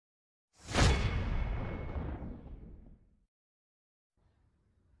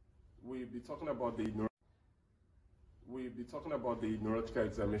We'll be talking about the neurological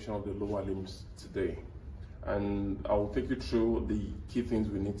examination of the lower limbs today, and I will take you through the key things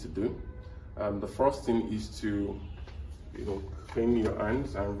we need to do. The first thing is to clean your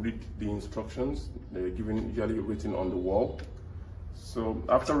hands and read the instructions. They're given, usually written on the wall. So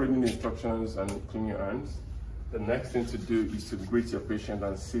after reading the instructions and cleaning your hands, the next thing to do is to greet your patient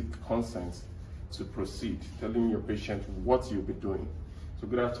and seek consent to proceed, telling your patient what you'll be doing. So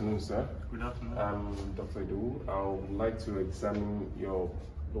good afternoon, sir. Good afternoon. I'm Dr. Idowu. I would like to examine your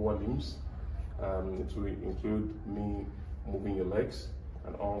lower limbs. It will include me moving your legs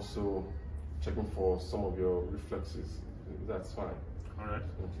and also checking for some of your reflexes. That's fine. All right.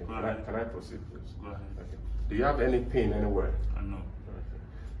 Okay. Can I proceed, please? Go ahead. Okay. Do you have any pain anywhere? No. Okay.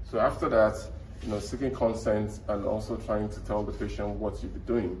 So after that, seeking consent and also trying to tell the patient what you'll be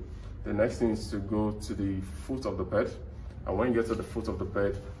doing, the next thing is to go to the foot of the bed. And when you get to the foot of the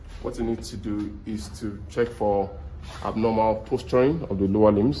bed, what you need to do is to check for abnormal posturing of the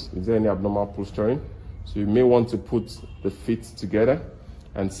lower limbs. Is there any abnormal posturing? So you may want to put the feet together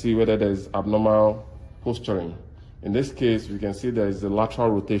and see whether there is abnormal posturing. In this case, we can see there is a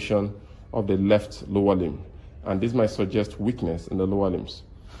lateral rotation of the left lower limb, and this might suggest weakness in the lower limbs.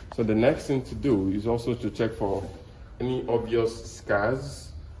 So the next thing to do is also to check for any obvious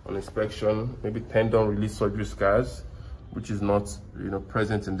scars on inspection, maybe tendon release surgery scars, which is not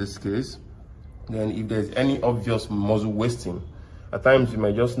present in this case. Then if there's any obvious muscle wasting, at times you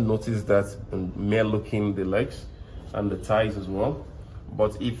might just notice that mere looking the legs and the thighs as well.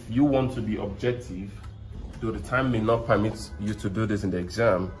 But if you want to be objective, though the time may not permit you to do this in the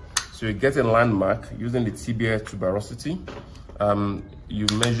exam, so you get a landmark using the tibia tuberosity. You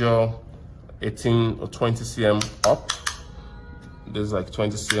measure 18 or 20 cm up. This is like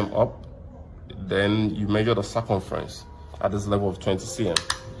 20 cm up. Then you measure the circumference at this level of 20 cm.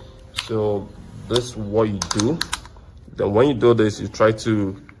 So this is what you do. Then when you do this, you try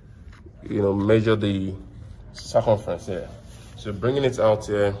to measure the circumference here. So bringing it out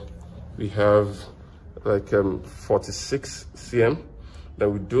here, we have like 46 cm.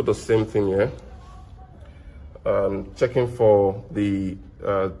 Then we do the same thing here, checking for the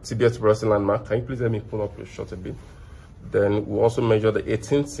tibia tuberosity landmark. Can you please let me pull up your shot a bit? Then we also measure the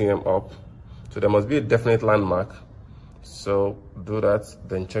 18 cm up, so there must be a definite landmark. So do that,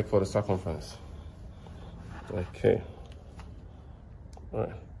 then check for the circumference. Okay. All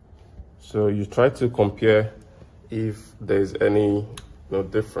right. So you try to compare if there's any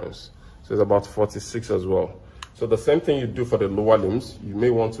difference. So it's about 46 as well. So the same thing you do for the lower limbs. You may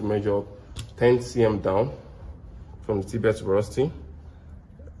want to measure 10 cm down from the tibia tuberosity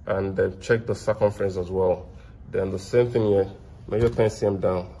and then check the circumference as well. Then the same thing here, measure 10 cm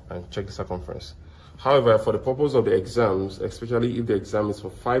down and check the circumference. However, for the purpose of the exams, especially if the exam is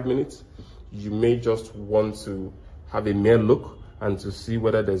for 5 minutes, you may just want to have a mere look and to see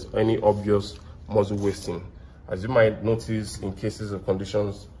whether there's any obvious muscle wasting. As you might notice in cases of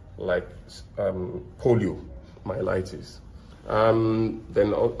conditions like poliomyelitis,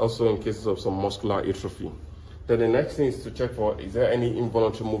 then also in cases of some muscular atrophy. Then the next thing is to check for, is there any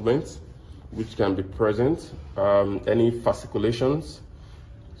involuntary movement which can be present, any fasciculations.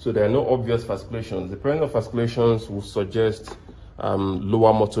 So there are no obvious fasciculations. The presence of fasciculations will suggest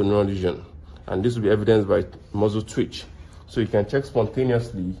lower motor neuron lesion, and this will be evidenced by muscle twitch. So you can check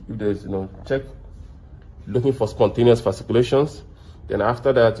spontaneously if there's, check looking for spontaneous fasciculations. Then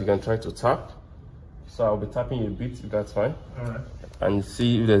after that, you can try to tap. So I'll be tapping you a bit, if that's fine. All right. And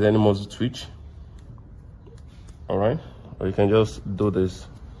see if there's any muscle twitch. All right. Or you can just do this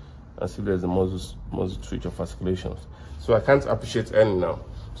and see if there's a muscle twitch or fasciculations. So I can't appreciate any now.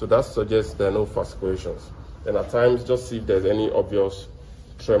 So that suggests there are no fasciculations. And at times, just see if there's any obvious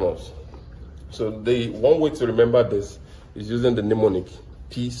tremors. So the one way to remember this is using the mnemonic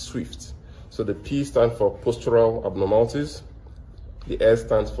P-SWIFT. So the P stands for postural abnormalities, the S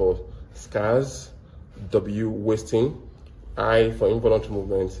stands for scars, W wasting, I for involuntary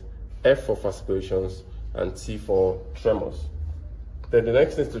movement, F for fasciculations, and T for tremors. Then the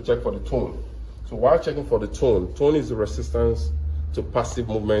next thing is to check for the tone. So while checking for the tone is the resistance to passive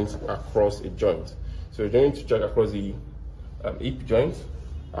movement across a joint. So you're going to check across the hip joint,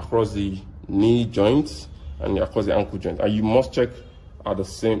 across the knee joint, and across the ankle joint. And you must check at the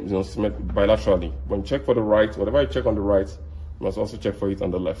same, bilaterally. When you check for the right, whatever you check on the right, you must also check for it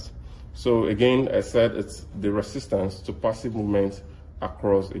on the left. So again, I said it's the resistance to passive movement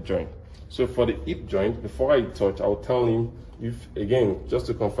across a joint. So for the hip joint, before I touch, I'll tell him if, again, just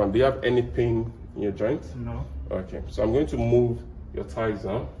to confirm, do you have any pain in your joint? No. Okay, so I'm going to move your thighs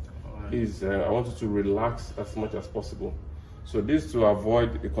down. All right. Please, I want you to relax as much as possible. So this is to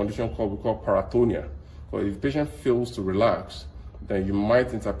avoid a condition we call paratonia. But if the patient fails to relax, then you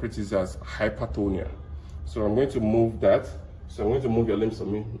might interpret this as hypertonia. So I'm going to move that. So I'm going to move your limbs for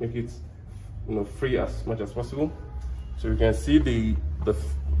me, make it free as much as possible. So you can see the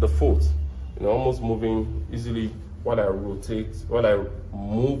foot almost moving easily while I rotate, while I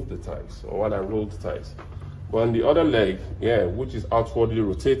move the thighs, or while I roll the thighs. But on the other leg, which is outwardly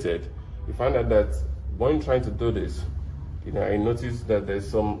rotated, you find out that when trying to do this, I notice that there's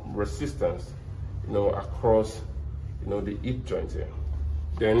some resistance, across, the hip joint here.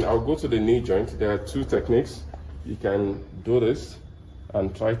 Then I'll go to the knee joint. There are two techniques. You can do this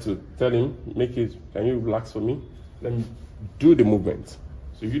and try to tell him, can you relax for me? Let me do the movement.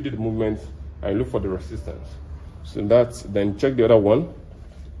 So you do the movement and look for the resistance. So then check the other one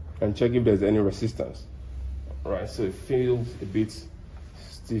and check if there's any resistance. All right, so it feels a bit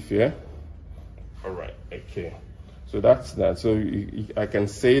stiff here. All right, okay. So that's that. So I can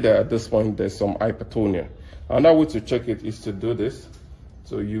say that at this point there's some hypertonia. Another way to check it is to do this.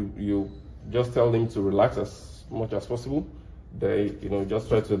 So you just tell him to relax as much as possible. They just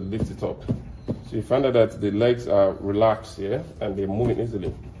try to lift it up. So you find out that the legs are relaxed here and they're moving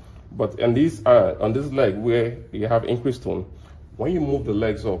easily. But on this leg where you have increased tone, when you move the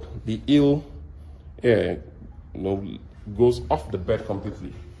legs up, the heel goes off the bed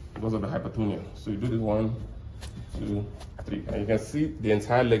completely because of the hypertonia. So you do this 1, 2, 3, and you can see the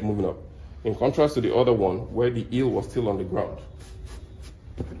entire leg moving up. In contrast to the other one where the heel was still on the ground.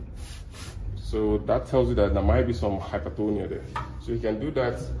 So that tells you that there might be some hypertonia there. So you can do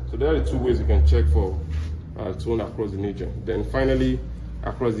that. So there are the two ways you can check for tone across the knee joint. Then finally,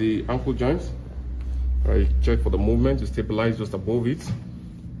 across the ankle joint, you check for the movement to stabilize just above it.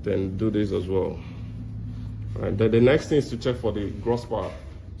 Then do this as well. Then the next thing is to check for the gross power.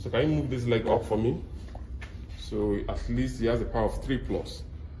 So can you move this leg up for me? So at least he has a power of 3+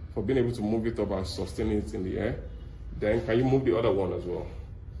 for being able to move it up and sustain it in the air. Then can you move the other one as well?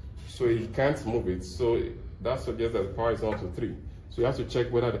 So he can't move it, so that suggests that the power is not to 3. So you have to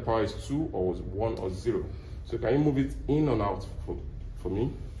check whether the power is 2 or 1 or 0. So can you move it in and out for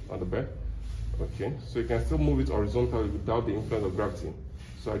me on the bed? Okay, so you can still move it horizontally without the influence of gravity.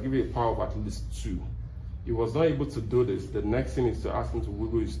 So I give you a power of at least 2. If he was not able to do this, the next thing is to ask him to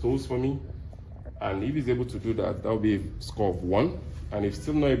wiggle his toes for me. And if he's able to do that, that will be a score of 1. And if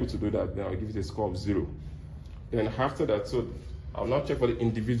still not able to do that, then I'll give it a score of 0. Then after that, so I'll now check for the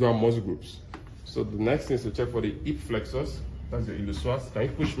individual muscle groups. So the next thing is to check for the hip flexors. That's your illusoires. Can you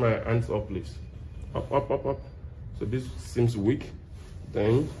push my hands up, please? Up, up, up, up. So this seems weak.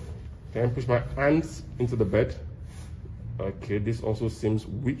 Then can I push my hands into the bed? Okay, this also seems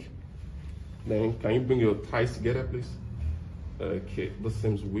weak. Then can you bring your thighs together, please? Okay, this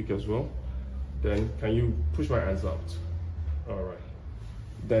seems weak as well. Then can you push my hands out? All right.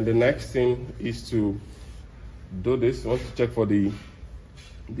 Then the next thing is to do this. I want to check for the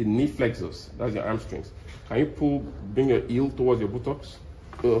knee flexors. That's your hamstrings. Can you bring your heel towards your buttocks?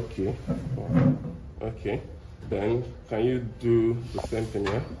 Okay. Okay. Then can you do the same thing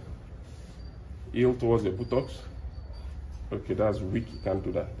here? Heel towards your buttocks. Okay, that's weak. You can't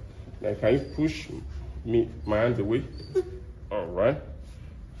do that. Then can you push my hands away? All right.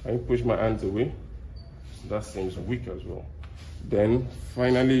 Can you push my hands away? So that seems weak as well. Then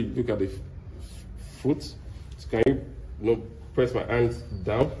finally, look at the foot. So can you press my hands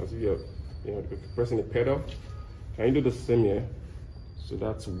down as if you're pressing a pedal? Can you do the same here? So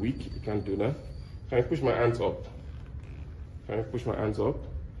that's weak. You can't do that. Can you push my hands up? Can you push my hands up?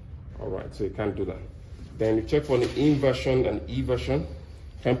 All right. So you can't do that. Then you check for the inversion and eversion.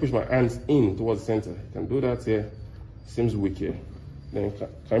 Can you push my hands in towards the center? You can do that here. Seems weak here. Then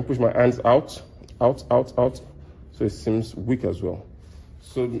can you push my hands out, out, out, out? So it seems weak as well.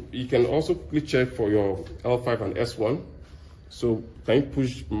 So you can also quickly check for your L5 and S1. So can you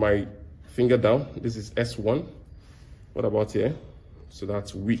push my finger down? This is S1. What about here? So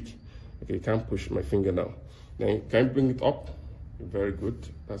that's weak. Okay, you can't push my finger down. Then can you bring it up? Very good.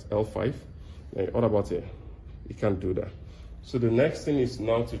 That's L5. Then what about here? You can't do that. So the next thing is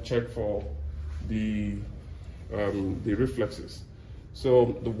now to check for the reflexes. So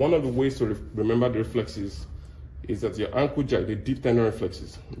one of the ways to remember the reflexes is that your ankle jack, the deep tendon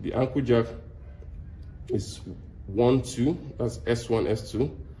reflexes, the ankle jack is 1, 2, that's S1,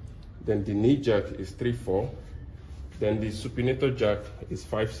 S2. Then the knee jack is 3, 4. Then the supinator jack is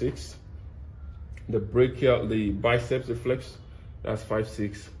 5, 6. The brachial, the biceps reflex, that's 5,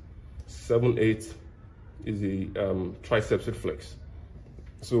 6. 7, 8 is the triceps reflex.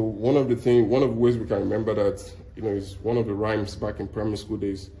 So one of the ways we can remember that, is one of the rhymes back in primary school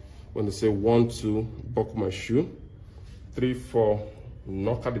days when they say 1, 2, buckle my shoe. 3, 4,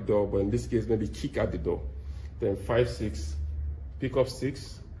 knock at the door, but in this case, maybe kick at the door. Then 5, 6, pick up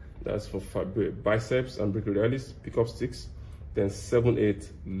 6. That's for biceps and brachioradialis, pick up 6. Then 7, 8,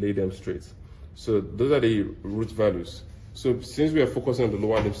 lay them straight. So those are the root values. So since we are focusing on the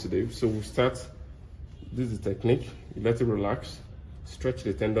lower limbs today, so we'll start. This is the technique. You let it relax, stretch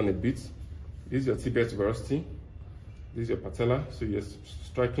the tendon a bit. This is your tibia tuberosity. This is your patella. So you're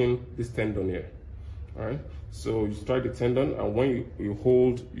striking this tendon here. All right. So you strike the tendon, and when you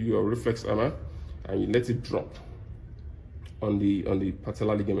hold your reflex hammer and you let it drop on the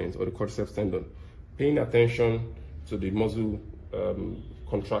patellar ligament or the quadriceps tendon, paying attention to the muscle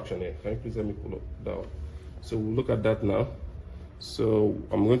contraction here. Can you please let me pull up down? So we'll look at that now. So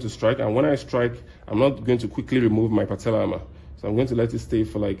I'm going to strike, and when I strike, I'm not going to quickly remove my patellar hammer. So I'm going to let it stay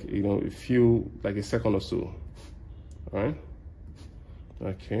for like, you know, a second or so. All right.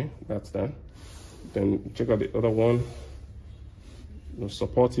 Okay, that's done. Then check out the other one. You know,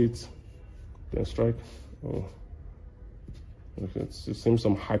 support it, then strike. Oh, okay, it seems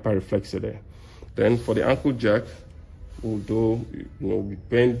some hyper reflexia there. Then for the ankle jack, we'll do, you know, we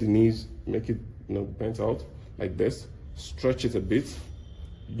bend the knees, make it, you know, bent out like this. Stretch it a bit.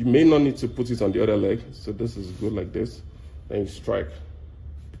 You may not need to put it on the other leg, so this is good like this. Then you strike.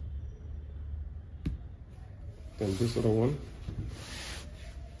 Then this other one,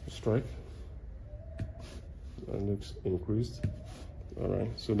 strike. That looks increased. All right,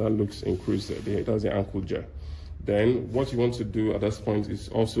 so that looks increased there. That's the ankle jack. Then what you want to do at this point is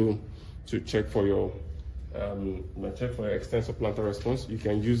also to check for your extensor plantar response. You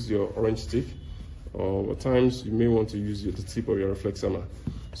can use your orange stick, or at times you may want to use the tip of your reflex hammer.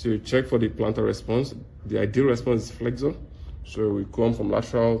 So you check for the plantar response. The ideal response is flexor. So we come from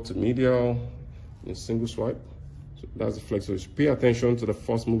lateral to medial in single swipe. So that's the flexor. So pay attention to the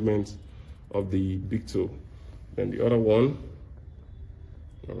first movement of the big toe. Then the other one.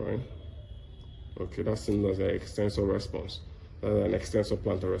 All right. Okay, that's similar to an extensor response. That's an extensor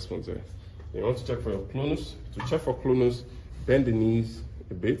plantar response there. You want to check for your clonus. To check for clonus, bend the knees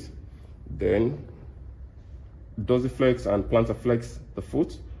a bit, then dorsiflex and plantar flex the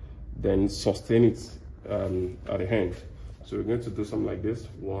foot, then sustain it at the hand. So we're going to do something like this: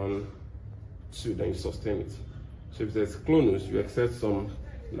 1, 2, then you sustain it. So if there's clonus, you exert some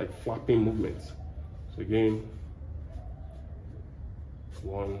like flapping movements. So again,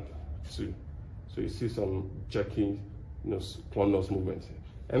 1, 2. So you see some jerky, you know, clonus movement.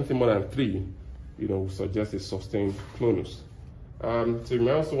 Anything more than 3, you know, suggest a sustained clonus. So you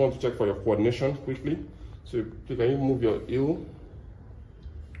may also want to check for your coordination quickly. So can you move your heel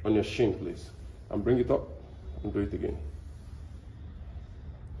on your shin, please, and bring it up and do it again.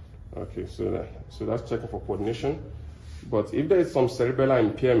 Okay, so that's checking for coordination. But if there is some cerebellar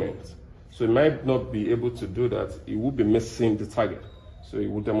impairment, so it might not be able to do that, it will be missing the target. So it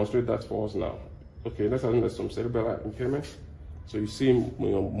will demonstrate that for us now. Okay, let's assume there's some cerebellar impairment. So you see him, you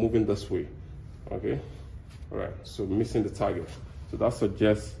know, moving this way. Okay, all right. So missing the target. So that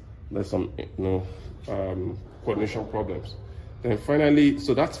suggests there's some, you know, coordination problems. Then finally,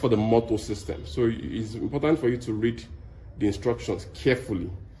 so that's for the motor system. So it's important for you to read the instructions carefully.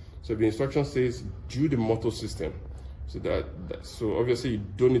 So if the instruction says do the motor system, so obviously you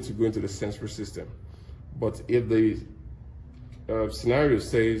don't need to go into the sensory system. But if the scenario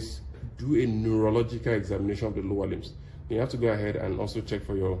says do a neurological examination of the lower limbs, you have to go ahead and also check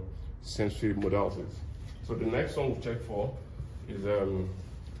for your sensory modalities. So the next one we'll check for is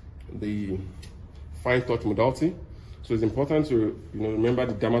the fine touch modality. So it's important to, you know, remember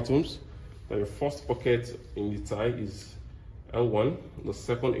the dermatomes. That your first pocket in the thigh is L1, the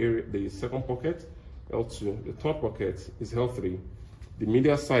second pocket L2, the third pocket is L3, the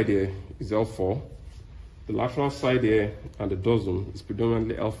medial side here is L4, the lateral side here and the dorsum is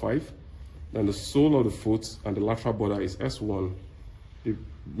predominantly L5. Then the sole of the foot and the lateral border is S1. The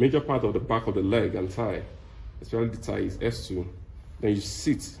major part of the back of the leg and thigh, especially the thigh, is S2. Then you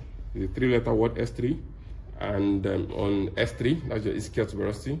sit, the 3-letter word S3, and on S3, that's your ischial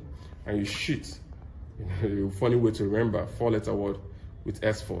tuberosity, and you shit. A funny way to remember, 4-letter word with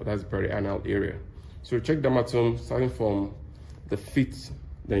S4, that's the perianal area. So you check dermatome starting from the feet,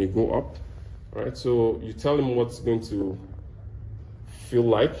 then you go up. All right, so you tell him what's going to feel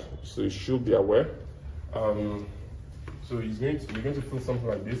like, so you should be aware. So you're going to feel something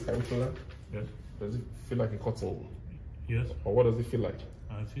like this. Can you feel that? Yes. Does it feel like a cotton? Yes. Or what does it feel like?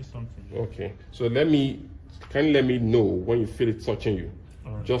 I feel something. Okay. So can you let me know when you feel it touching you?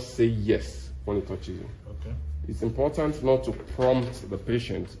 Right. Just say yes when it touches you. Okay. It's important not to prompt the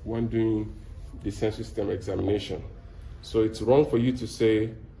patient when doing the sensory system examination. So it's wrong for you to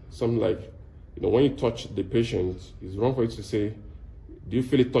say something like, you know, when you touch the patient, it's wrong for you to say, do you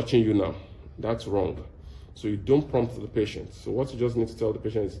feel it touching you now? That's wrong. So you don't prompt the patient. So what you just need to tell the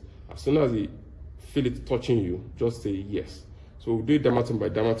patient is, as soon as you feel it touching you, just say yes. So we'll do it dermatome by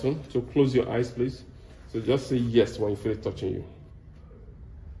dermatome. So close your eyes, please. So just say yes when you feel it touching you.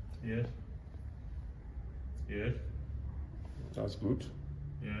 Yes. Yes. That's good.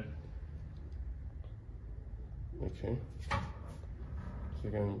 Yes. Okay. So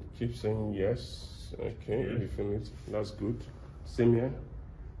you can keep saying yes. Okay, yes. You feel it. That's good. Same here.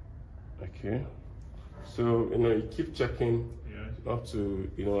 Okay. So, you know, you keep checking up to,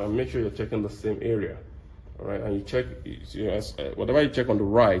 you know, and make sure you're checking the same area. All right. And you check, you know, whatever you check on the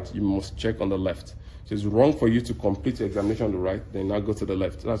right, you must check on the left. So it's wrong for you to complete the examination on the right, then now go to the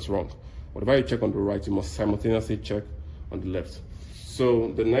left. That's wrong. Whatever you check on the right, you must simultaneously check on the left.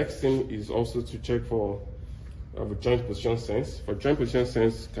 So the next thing is also to check for joint position sense. For joint position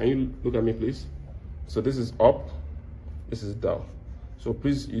sense, can you look at me, please? So this is up, this is down. So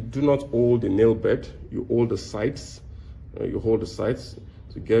please, you do not hold the nail bed, you hold the sides. You hold the sides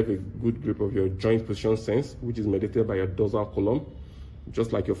to get a good grip of your joint position sense, which is mediated by your dorsal column,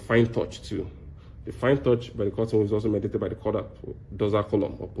 just like your fine touch too. The fine touch by the cotton is also mediated by the dorsal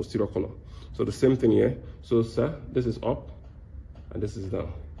column or posterior column. So the same thing here. So sir, this is up and this is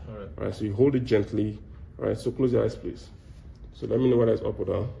down. All right. All right, so you hold it gently. All right, so close your eyes, please. So let me know whether it's up or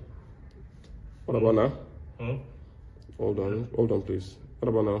down. What about now? Up. Hold on, please. What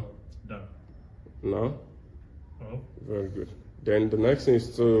about now? Down. Now? Up. Very good. Then the next thing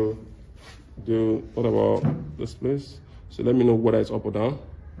is to do, what about this place? So let me know whether it's up or down.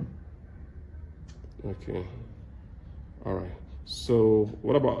 Okay. All right. So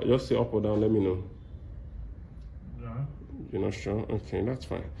what about, just say up or down, let me know. Down. You're not sure? Okay, that's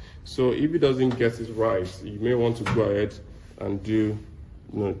fine. So if it doesn't get it right, you may want to go ahead and do,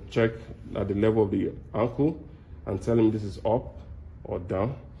 you know, check at the level of the ankle and tell him this is up or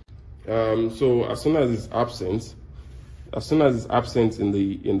down. So as soon as it's absent in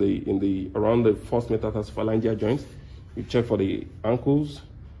the around the first metatarsophalangeal joint, you check for the ankles.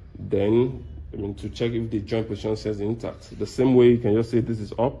 Then to check if the joint position sense is intact. The same way you can just say this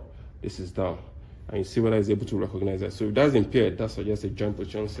is up, this is down, and you see whether it's able to recognize that. So if that's impaired, that suggests a joint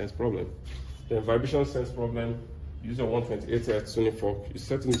position sense problem. Then vibration sense problem, use a 128 Hz tuning fork, you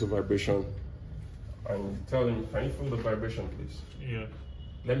set it into vibration, and you tell him, can you feel the vibration, please? Yeah.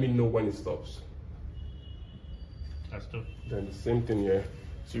 Let me know when it stops. That's tough. Then the same thing here.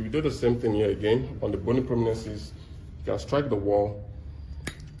 So we do the same thing here again. On the bony prominences, you can strike the wall,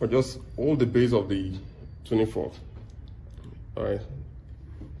 or just hold the base of the tuning fork. All right.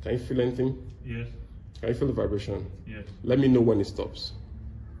 Can you feel anything? Yes. Can you feel the vibration? Yes. Let me know when it stops.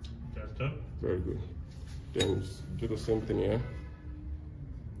 That's tough. Very good. Then do the same thing here.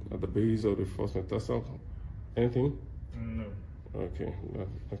 At the base of the first metatarsal. Anything? No. Okay.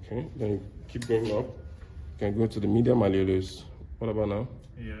 Okay. Then you keep going up. You can go to the medial malleolus. What about now?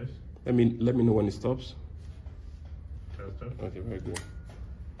 Yes. Let me know when it stops. That's tough. Okay, very good.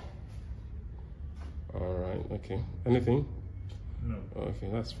 All right. Okay. Anything? No. Okay,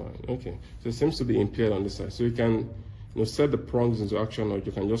 that's fine. Okay. So it seems to be impaired on this side. So you can, set the prongs into action, or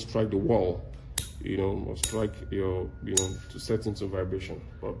you can just strike the wall, or strike your, to set into vibration.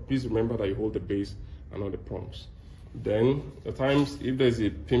 But please remember that you hold the base and not the prongs. Then at times, if there's a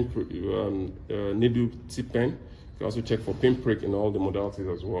needle tip pen, you can also check for pinprick in all the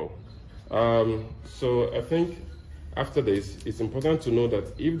modalities as well. So I think after this, it's important to know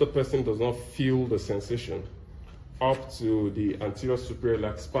that if the person does not feel the sensation up to the anterior superior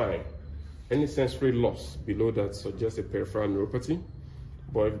iliac spine, any sensory loss below that suggests a peripheral neuropathy.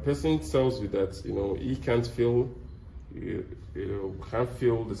 But if the person tells you that he can't feel, can't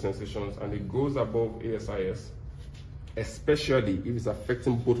feel the sensations, and it goes above ASIS, especially if it's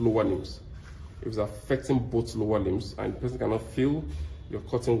affecting both lower limbs. If it's affecting both lower limbs and the person cannot feel your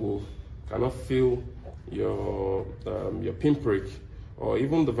cotton wool, cannot feel your pinprick, or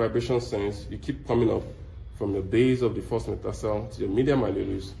even the vibration sense, you keep coming up from the base of the first metatarsal to your medial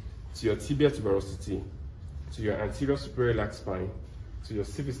malleolus, to your tibia tuberosity, to your anterior superior iliac spine, to your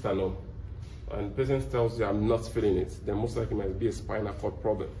civic-sternum, and the patient tells you, I'm not feeling it, then most likely might be a spinal cord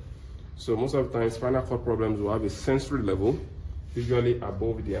problem. So most of the time, spinal cord problems will have a sensory level, usually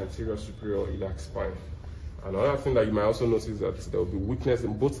above the anterior superior iliac spine. Another thing that you might also notice is that there will be weakness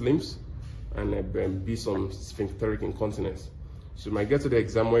in both limbs, and there will be some sphincteric incontinence. So you might get to the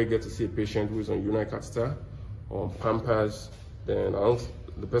exam where you get to see a patient who is on urinary catheter or on Pampers, then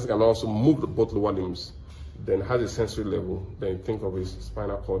the person can also move both lower limbs, then has a sensory level, then think of his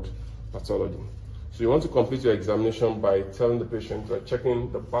spinal cord pathology. So you want to complete your examination by telling the patient,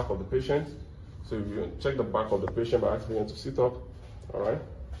 checking the back of the patient, So you check the back of the patient by asking them to sit up, all right?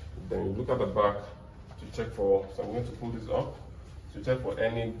 Then you look at the back to check for, so I'm going to pull this up, to check for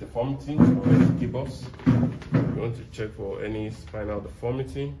any deformity or any gibbous. You want to check for any spinal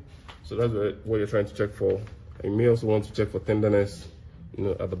deformity. So that's what you're trying to check for. And you may also want to check for tenderness, you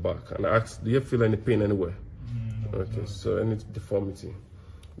know, at the back. And ask, do you feel any pain anywhere? No, Okay, no. so any deformity.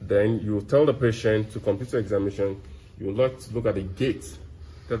 Then you tell the patient to complete the examination. You would like to look at the gait.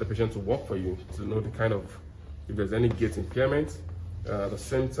 Tell the patient to walk for you to know the kind of, if there's any gait impairment. At the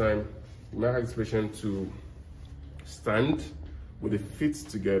same time, you might ask the patient to stand with the feet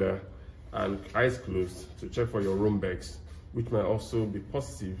together and eyes closed to check for your Rombex, which might also be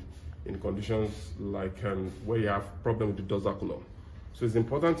positive in conditions like where you have problem with the dorsal column. So it's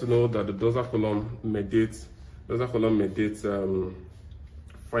important to know that the dorsal column mediates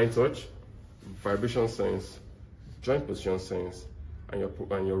fine touch, vibration sense, joint position sense, and your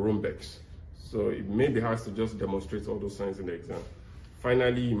Rombex. So it may be hard to just demonstrate all those signs in the exam.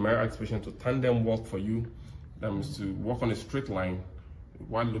 Finally, you might ask the patient to tandem walk for you. That means to walk on a straight line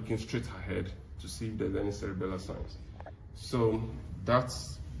while looking straight ahead to see if there's any cerebellar signs. So that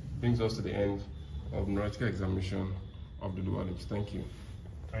brings us to the end of neurological examination of the lower limbs. Thank you.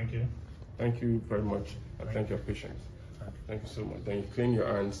 Thank you. Thank you very much, and thank your patient. Thank you so much. Then you clean your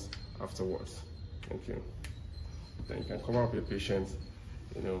hands afterwards. Thank you. Then you can cover up your patient,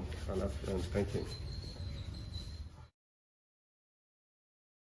 you know, and thank you.